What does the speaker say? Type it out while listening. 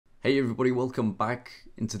Hey everybody, welcome back.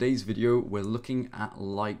 In today's video, we're looking at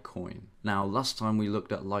Litecoin. Now, last time we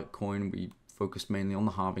looked at Litecoin, we focused mainly on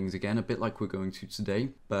the halvings again, a bit like we're going to today.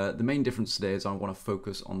 But the main difference today is I want to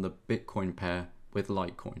focus on the Bitcoin pair with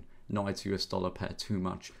Litecoin, not its US dollar pair too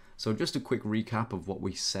much. So just a quick recap of what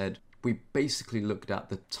we said. We basically looked at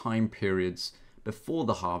the time periods before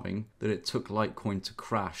the halving that it took Litecoin to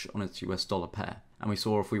crash on its US dollar pair. And we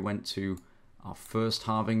saw if we went to our first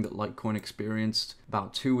halving that Litecoin experienced,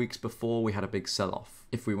 about 2 weeks before, we had a big sell-off.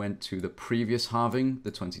 If we went to the previous halving,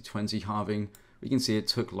 the 2020 halving, we can see it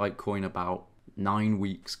took Litecoin about 9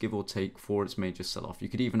 weeks, give or take, for its major sell-off. You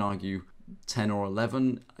could even argue 10 or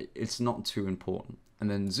 11, it's not too important. And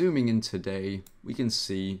then zooming in today, we can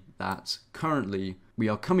see that currently we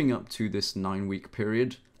are coming up to this 9-week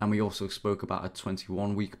period. And we also spoke about a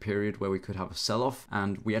 21-week period where we could have a sell-off,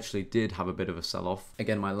 and we actually did have a bit of a sell-off.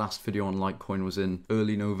 Again, my last video on Litecoin was in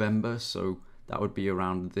early November, so that would be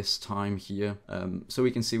around this time here. So we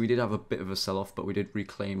can see we did have a bit of a sell-off, but we did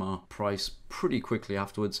reclaim our price pretty quickly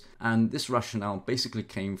afterwards. And this rationale basically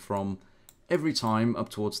came from every time up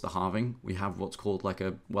towards the halving, we have what's called like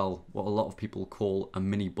what a lot of people call a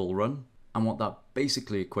mini bull run. And what that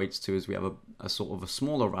basically equates to is we have a sort of a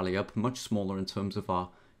smaller rally up, much smaller in terms of our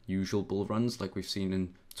usual bull runs like we've seen in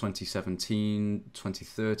 2017,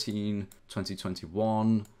 2013,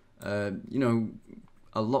 2021,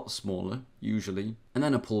 a lot smaller usually, and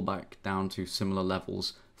then a pullback down to similar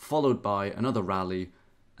levels, followed by another rally,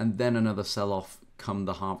 and then another sell-off come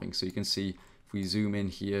the halving. So you can see if we zoom in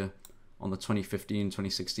here on the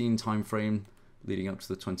 2015-2016 timeframe leading up to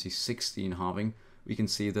the 2016 halving, we can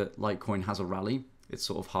see that Litecoin has a rally. It's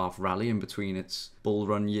sort of half rally in between its bull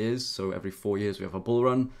run years. So every 4 years we have a bull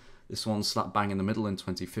run. This one's slap bang in the middle in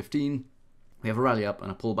 2015. We have a rally up and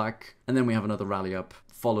a pullback, and then we have another rally up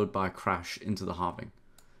followed by a crash into the halving.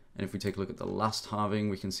 And if we take a look at the last halving,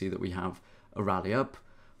 we can see that we have a rally up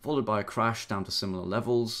followed by a crash down to similar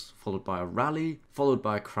levels, followed by a rally, followed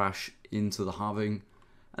by a crash into the halving.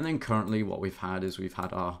 And then currently what we've had is we've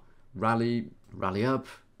had our rally up,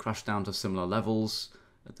 crash down to similar levels.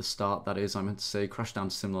 At the start, that is, I meant to say, crash down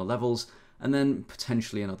to similar levels, and then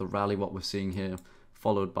potentially another rally, what we're seeing here,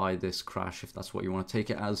 followed by this crash, if that's what you want to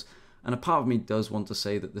take it as. And a part of me does want to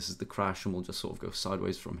say that this is the crash and we'll just sort of go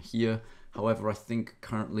sideways from here. However, I think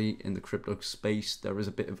currently in the crypto space, there is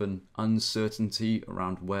a bit of an uncertainty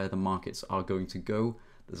around where the markets are going to go.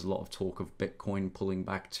 There's a lot of talk of Bitcoin pulling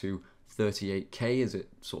back to 38k as it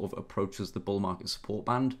sort of approaches the bull market support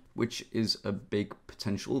band, which is a big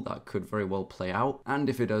potential that could very well play out. And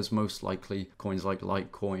if it does, most likely coins like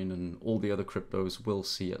Litecoin and all the other cryptos will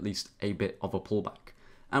see at least a bit of a pullback.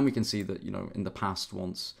 And we can see that, in the past,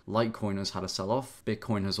 once Litecoin has had a sell-off,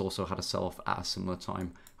 Bitcoin has also had a sell-off at a similar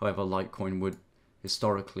time. However, Litecoin would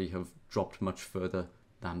historically have dropped much further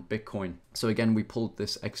than Bitcoin. So again, we pulled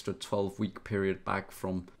this extra 12-week period back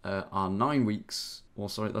from our 9 weeks. Well,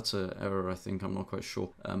 sorry, that's an error, I think. I'm not quite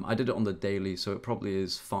sure. I did it on the daily, so it probably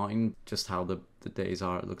is fine. Just how the days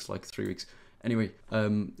are, it looks like 3 weeks. Anyway,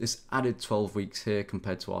 this added 12 weeks here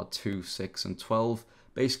compared to our 2, 6, and 12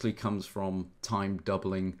 basically comes from time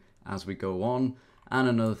doubling as we go on. And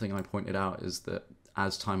another thing I pointed out is that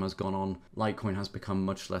as time has gone on, Litecoin has become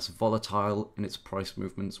much less volatile in its price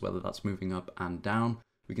movements, whether that's moving up and down.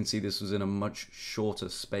 We can see this was in a much shorter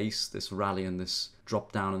space, this rally and this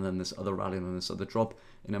drop down, and then this other rally and then this other drop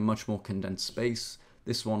in a much more condensed space.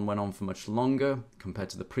 This one went on for much longer compared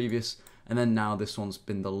to the previous, and then now this one's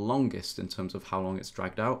been the longest in terms of how long it's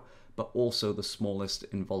dragged out, but also the smallest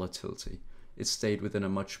in volatility. It stayed within a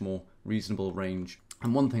much more reasonable range.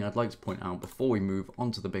 And one thing I'd like to point out before we move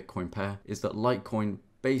on to the Bitcoin pair is that Litecoin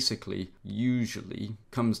basically usually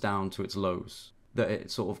comes down to its lows that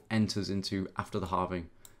it sort of enters into after the halving.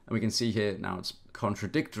 And we can see here now it's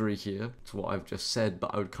contradictory here to what I've just said,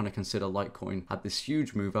 but I would kind of consider Litecoin had this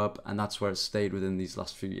huge move up, and that's where it stayed within these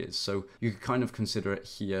last few years. So you could kind of consider it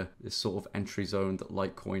here, this sort of entry zone that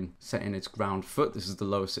Litecoin set in its ground foot. This is the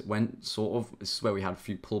lowest it went, sort of. This is where we had a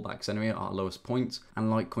few pullbacks anyway at our lowest point,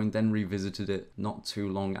 and Litecoin then revisited it not too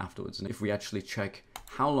long afterwards. And if we actually check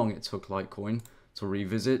how long it took Litecoin to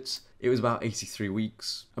revisit, it was about 83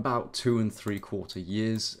 weeks, about 2 3/4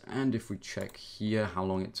 years. And if we check here how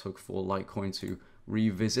long it took for Litecoin to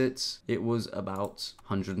revisit, it was about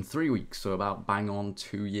 103 weeks, so about bang on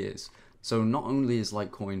 2 years. So not only is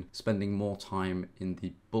Litecoin spending more time in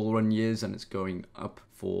the bull run years and it's going up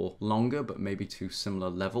for longer, but maybe to similar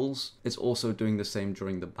levels, it's also doing the same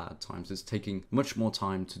during the bad times. It's taking much more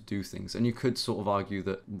time to do things. And you could sort of argue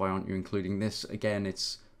that why aren't you including this? Again,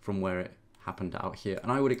 it's from where it happened out here.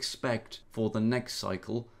 And I would expect for the next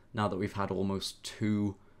cycle, now that we've had almost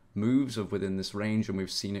 2 moves of within this range, and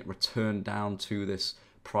we've seen it return down to this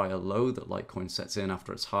prior low that Litecoin sets in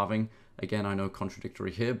after its halving. Again, I know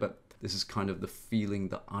contradictory here, but this is kind of the feeling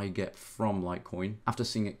that I get from Litecoin after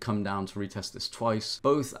seeing it come down to retest this twice,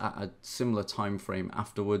 both at a similar time frame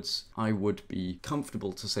afterwards. I would be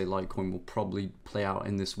comfortable to say Litecoin will probably play out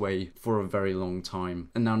in this way for a very long time.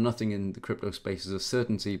 And now nothing in the crypto space is a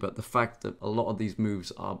certainty, but the fact that a lot of these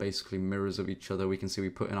moves are basically mirrors of each other. We can see we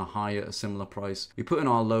put in a high at a similar price, we put in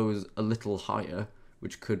our lows a little higher,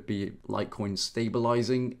 which could be Litecoin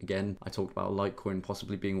stabilizing. Again, I talked about Litecoin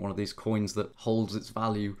possibly being one of these coins that holds its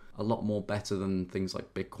value a lot more better than things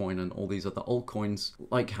like Bitcoin and all these other altcoins,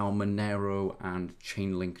 like how Monero and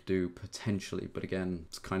Chainlink do potentially. But again,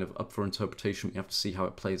 it's kind of up for interpretation. We have to see how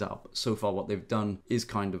it plays out. But so far what they've done is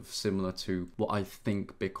kind of similar to what I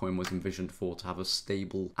think Bitcoin was envisioned for, to have a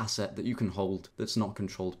stable asset that you can hold that's not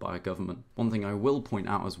controlled by a government. One thing I will point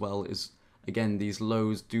out as well is, again, these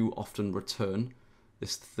lows do often return.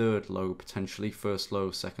 This third low, potentially, first low,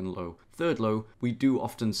 second low, third low, we do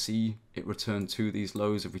often see it return to these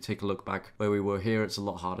lows. If we take a look back where we were here, it's a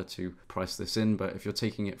lot harder to price this in, but if you're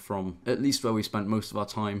taking it from at least where we spent most of our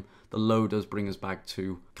time, the low does bring us back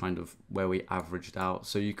to kind of where we averaged out.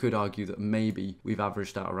 So you could argue that maybe we've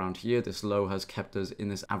averaged out around here. This low has kept us in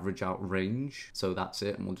this average out range. So that's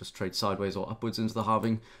it, and we'll just trade sideways or upwards into the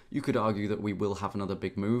halving. You could argue that we will have another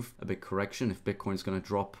big move, a big correction, if Bitcoin's going to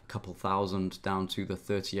drop a couple thousand down to the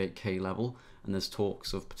 38k level. And there's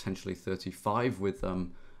talks of potentially 35 with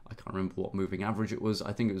I can't remember what moving average it was.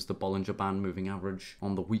 I think it was the Bollinger Band moving average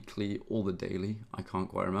on the weekly or the daily. I can't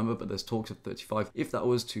quite remember, but there's talks of 35. If that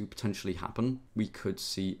was to potentially happen, we could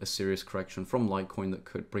see a serious correction from Litecoin that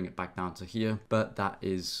could bring it back down to here. But that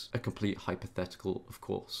is a complete hypothetical, of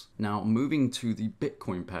course. Now, moving to the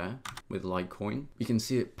Bitcoin pair with Litecoin, you can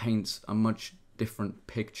see it paints a much different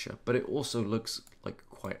picture, but it also looks like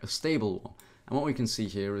quite a stable one. And what we can see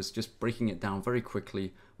here is, just breaking it down very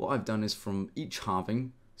quickly, what I've done is from each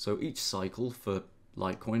halving, so each cycle for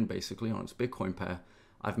Litecoin basically on its Bitcoin pair,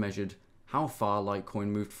 I've measured how far Litecoin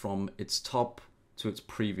moved from its top to its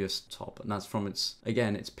previous top. And that's from its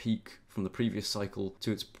peak from the previous cycle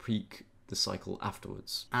to its peak the cycle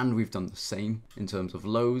afterwards. And we've done the same in terms of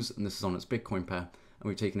lows, and this is on its Bitcoin pair. And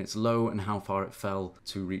we've taken its low and how far it fell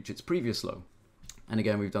to reach its previous low. And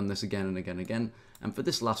again, we've done this again and again and again. And for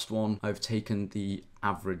this last one, I've taken the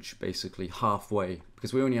average basically halfway,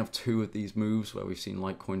 because we only have 2 of these moves where we've seen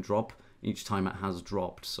Litecoin drop. Each time it has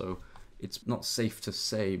dropped. So it's not safe to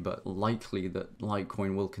say, but likely that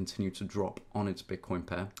Litecoin will continue to drop on its Bitcoin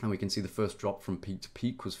pair. And we can see the first drop from peak to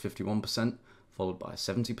peak was 51%, followed by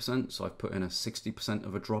 70%. So I've put in a 60%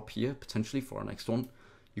 of a drop here, potentially for our next one.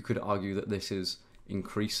 You could argue that this is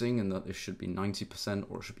increasing and that this should be 90%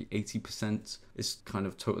 or it should be 80%. It's kind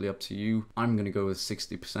of totally up to you. I'm going to go with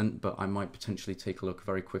 60%, but I might potentially take a look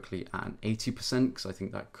very quickly at an 80% because I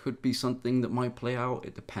think that could be something that might play out.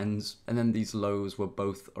 It depends. And then these lows were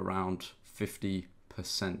both around 50%.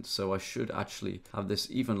 So I should actually have this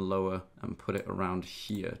even lower and put it around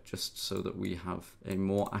here just so that we have a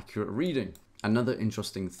more accurate reading. Another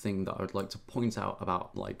interesting thing that I would like to point out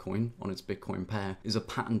about Litecoin on its Bitcoin pair is a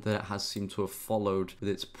pattern that it has seemed to have followed with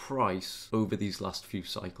its price over these last few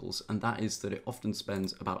cycles, and that is that it often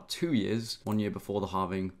spends about 2 years, 1 year before the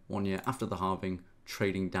halving, 1 year after the halving,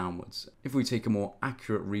 trading downwards. If we take a more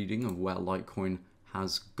accurate reading of where Litecoin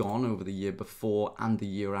has gone over the year before and the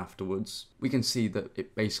year afterwards, we can see that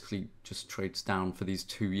it basically just trades down for these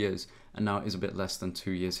 2 years. And now it is a bit less than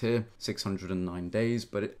 2 years here, 609 days,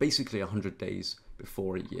 but it's basically 100 days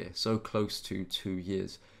before a year, so close to 2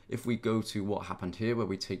 years. If we go to what happened here, where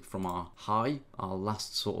we take from our high, our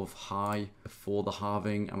last sort of high before the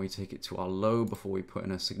halving, and we take it to our low before we put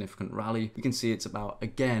in a significant rally, we can see it's about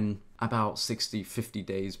 60, 50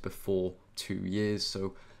 days before 2 years.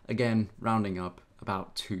 So again, rounding up,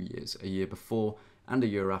 about 2 years, a year before and a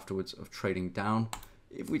year afterwards of trading down.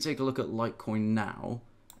 If we take a look at Litecoin now,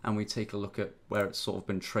 and we take a look at where it's sort of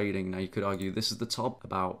been trading, now you could argue this is the top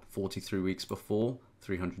about 43 weeks before,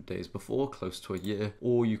 300 days before, close to a year,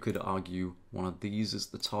 or you could argue one of these is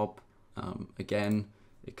the top. Again,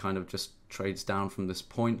 it kind of just trades down from this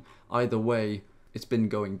point. Either way, it's been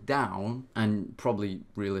going down, and probably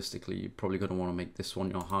realistically, you're probably going to want to make this one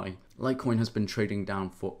your high. Litecoin has been trading down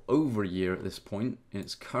for over a year at this point in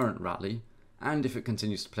its current rally, and if it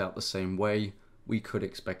continues to play out the same way, we could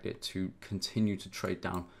expect it to continue to trade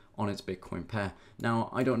down on its Bitcoin pair. Now,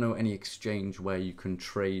 I don't know any exchange where you can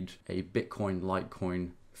trade a Bitcoin Litecoin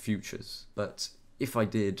futures, but if I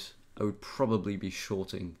did, I would probably be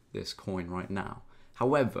shorting this coin right now.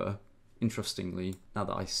 However, interestingly, now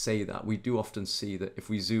that I say that, we do often see that if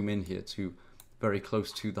we zoom in here to very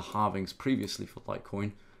close to the halvings previously for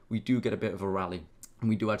Litecoin, we do get a bit of a rally. And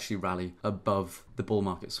we do actually rally above the bull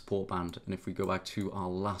market support band. And if we go back to our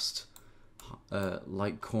last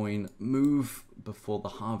Litecoin move before the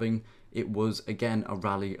halving, it was again a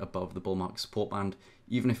rally above the bull market support band.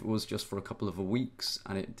 Even if it was just for a couple of weeks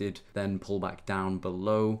and it did then pull back down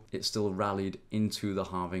below, it still rallied into the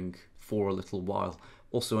halving for a little while.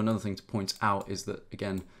 Also, another thing to point out is that,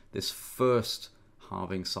 again, this first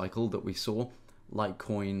halving cycle that we saw,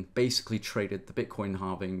 Litecoin basically traded the Bitcoin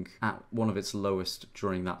halving at one of its lowest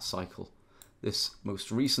during that cycle. This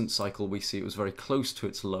most recent cycle, we see it was very close to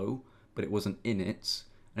its low, but it wasn't in it,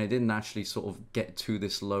 and it didn't actually sort of get to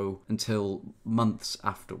this low until months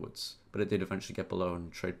afterwards, but it did eventually get below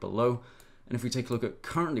and trade below. And if we take a look at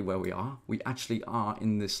currently where we actually are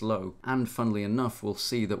in this low, and funnily enough, we'll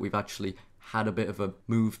see that we've actually had a bit of a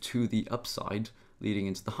move to the upside leading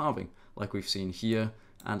into the halving, like we've seen here,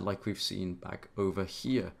 and like we've seen back over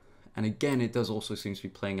here. And again, it does also seem to be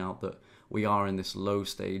playing out that we are in this low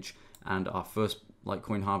stage, and our first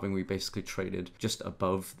Litecoin halving, we basically traded just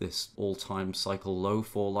above this all-time cycle low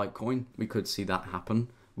for Litecoin. We could see that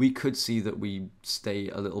happen. We could see that we stay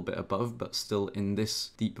a little bit above, but still in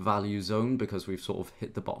this deep value zone because we've sort of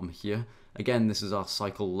hit the bottom here. Again, this is our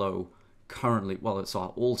cycle low currently. Well, it's our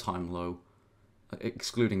all-time low.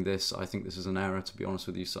 Excluding this, I think this is an error, to be honest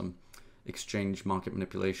with you, some exchange market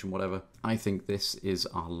manipulation, whatever. I think this is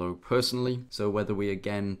our low personally. So whether we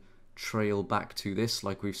again trail back to this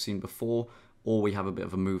like we've seen before, or we have a bit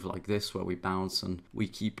of a move like this where we bounce and we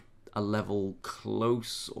keep a level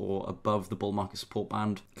close or above the bull market support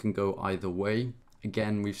band, can go either way.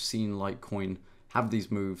 Again, we've seen Litecoin have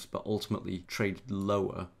these moves but ultimately trade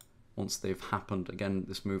lower once they've happened. Again,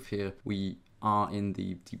 this move here, we are in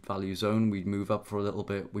the deep value zone, we move up for a little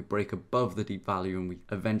bit, we break above the deep value, and we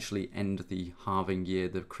eventually end the halving year,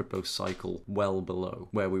 the crypto cycle, well below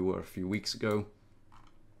where we were a few weeks ago.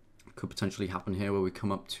 Could potentially happen here where we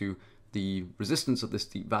come up to the resistance of this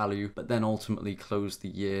deep value, but then ultimately close the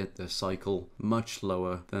year, the cycle, much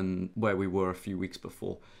lower than where we were a few weeks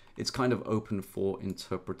before. It's kind of open for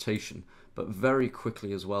interpretation. But very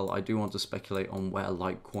quickly as well, I do want to speculate on where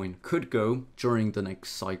Litecoin could go during the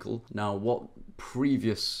next cycle. Now, what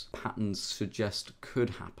previous patterns suggest could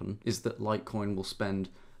happen is that Litecoin will spend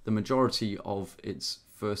the majority of its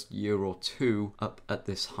first year or two up at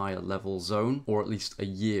this higher level zone, or at least a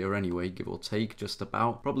year anyway, give or take, just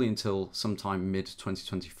about, probably until sometime mid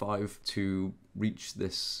 2025 to reach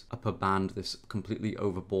this upper band, this completely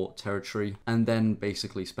overbought territory, and then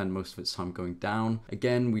basically spend most of its time going down.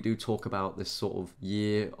 Again, we do talk about this sort of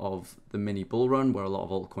year of the mini bull run where a lot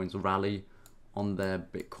of altcoins rally on their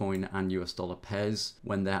Bitcoin and US dollar pairs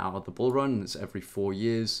when they're out of the bull run. It's every 4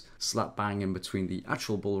 years, slap bang in between the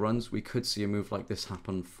actual bull runs. We could see a move like this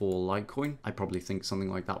happen for Litecoin. I probably think something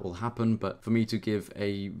like that will happen, but for me to give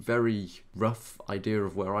a very rough idea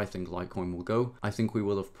of where I think Litecoin will go, I think we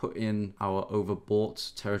will have put in our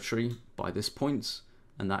overbought territory by this point,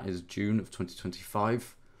 and that is June of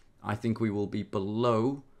 2025. I think we will be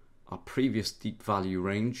below our previous deep value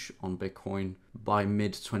range on Bitcoin by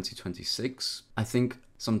mid 2026. I think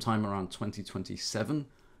sometime around 2027,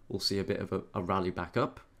 we'll see a bit of a rally back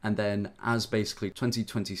up. And then as basically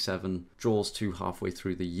 2027 draws to halfway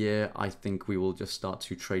through the year, I think we will just start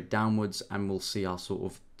to trade downwards and we'll see our sort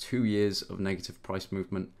of 2 years of negative price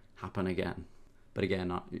movement happen again. But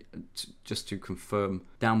again, just to confirm,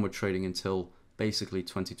 downward trading until basically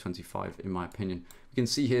 2025, in my opinion. You can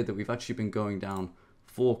see here that we've actually been going down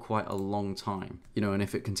for quite a long time, you know, and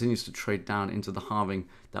if it continues to trade down into the halving,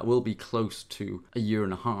 that will be close to a year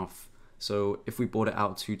and a half. So if we bought it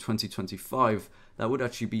out to 2025, that would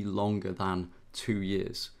actually be longer than 2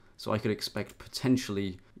 years. So I could expect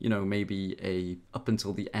potentially, you know, maybe up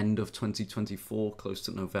until the end of 2024, close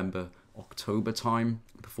to November, October time,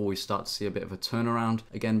 before we start to see a bit of a turnaround.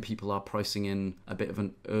 Again, people are pricing in a bit of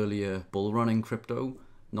an earlier bull run in crypto,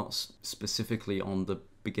 not specifically on the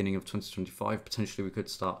beginning of 2025. Potentially we could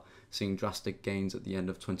start seeing drastic gains at the end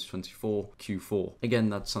of 2024 Q4.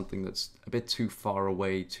 Again, that's something that's a bit too far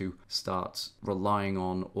away to start relying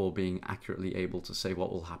on or being accurately able to say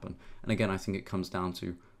what will happen. And again, I think it comes down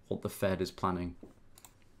to what the Fed is planning.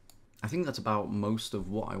 I think that's about most of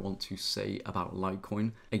what I want to say about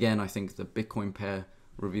Litecoin. Again, I think the Bitcoin pair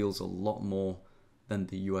reveals a lot more than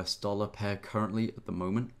the US dollar pair currently at the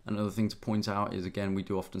moment. Another thing to point out is, again, we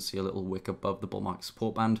do often see a little wick above the bull market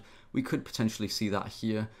support band. We could potentially see that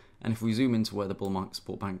here. And if we zoom into where the bull market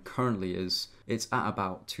support band currently is, it's at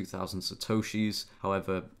about 2,000 Satoshis.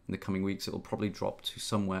 However, in the coming weeks, it will probably drop to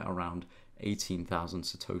somewhere around 18,000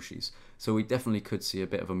 Satoshis. So we definitely could see a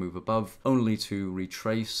bit of a move above, only to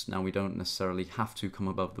retrace. Now we don't necessarily have to come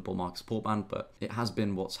above the bull market support band, but it has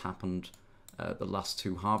been what's happened the last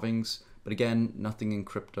two halvings. But again, nothing in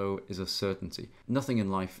crypto is a certainty. Nothing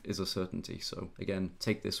in life is a certainty. So again,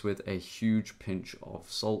 take this with a huge pinch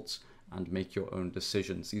of salt and make your own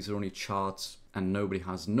decisions. These are only charts and nobody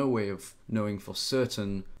has no way of knowing for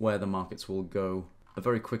certain where the markets will go. A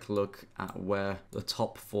very quick look at where the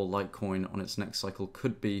top for Litecoin on its next cycle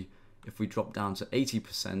could be if we drop down to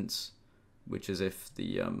 80%, which is if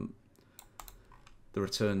the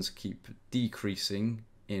returns keep decreasing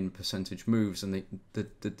in percentage moves and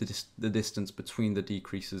the distance between the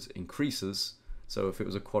decreases increases. So if it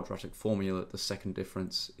was a quadratic formula, the second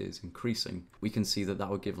difference is increasing. We can see that that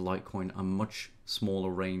would give Litecoin a much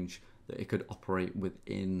smaller range that it could operate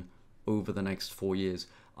within over the next 4 years.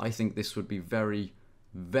 I think this would be very,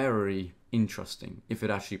 very interesting if it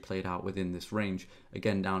actually played out within this range.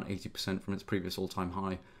 Again, down 80% from its previous all-time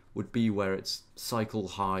high would be where its cycle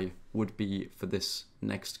high would be for this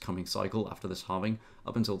next coming cycle after this halving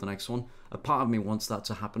up until the next one. A part of me wants that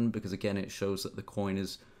to happen because again, it shows that the coin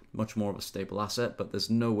is much more of a stable asset, but there's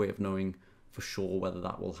no way of knowing for sure whether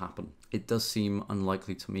that will happen. It does seem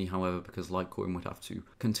unlikely to me, however, because Litecoin would have to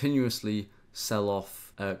continuously sell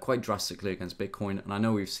off quite drastically against Bitcoin, and I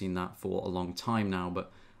know we've seen that for a long time now,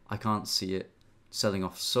 but I can't see it selling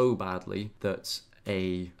off so badly that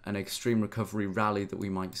an extreme recovery rally that we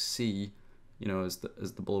might see, you know, as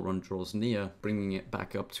the bull run draws near, bringing it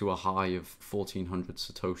back up to a high of 1,400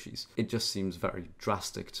 Satoshis. It just seems very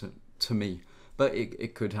drastic to me, but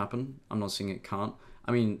it could happen. I'm not saying it can't.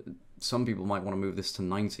 I mean, some people might want to move this to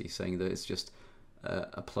 90, saying that it's just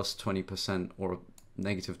a plus 20% or a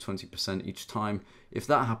negative 20% each time. If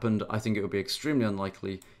that happened, I think it would be extremely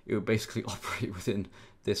unlikely. It would basically operate within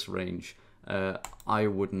this range. I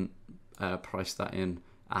wouldn't price that in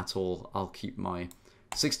at all. I'll keep my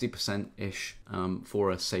 60%-ish for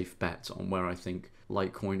a safe bet on where I think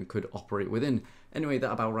Litecoin could operate within. Anyway,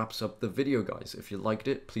 that about wraps up the video, guys. If you liked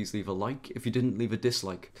it, please leave a like. If you didn't, leave a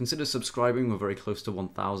dislike. Consider subscribing. We're very close to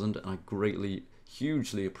 1,000, and I greatly,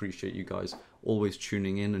 hugely appreciate you guys always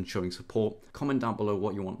tuning in and showing support. Comment down below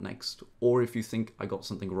what you want next, or if you think I got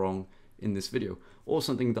something wrong in this video, or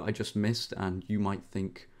something that I just missed and you might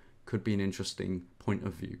think could be an interesting point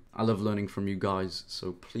of view. I love learning from you guys,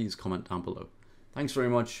 so please comment down below. Thanks very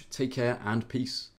much, take care, and peace.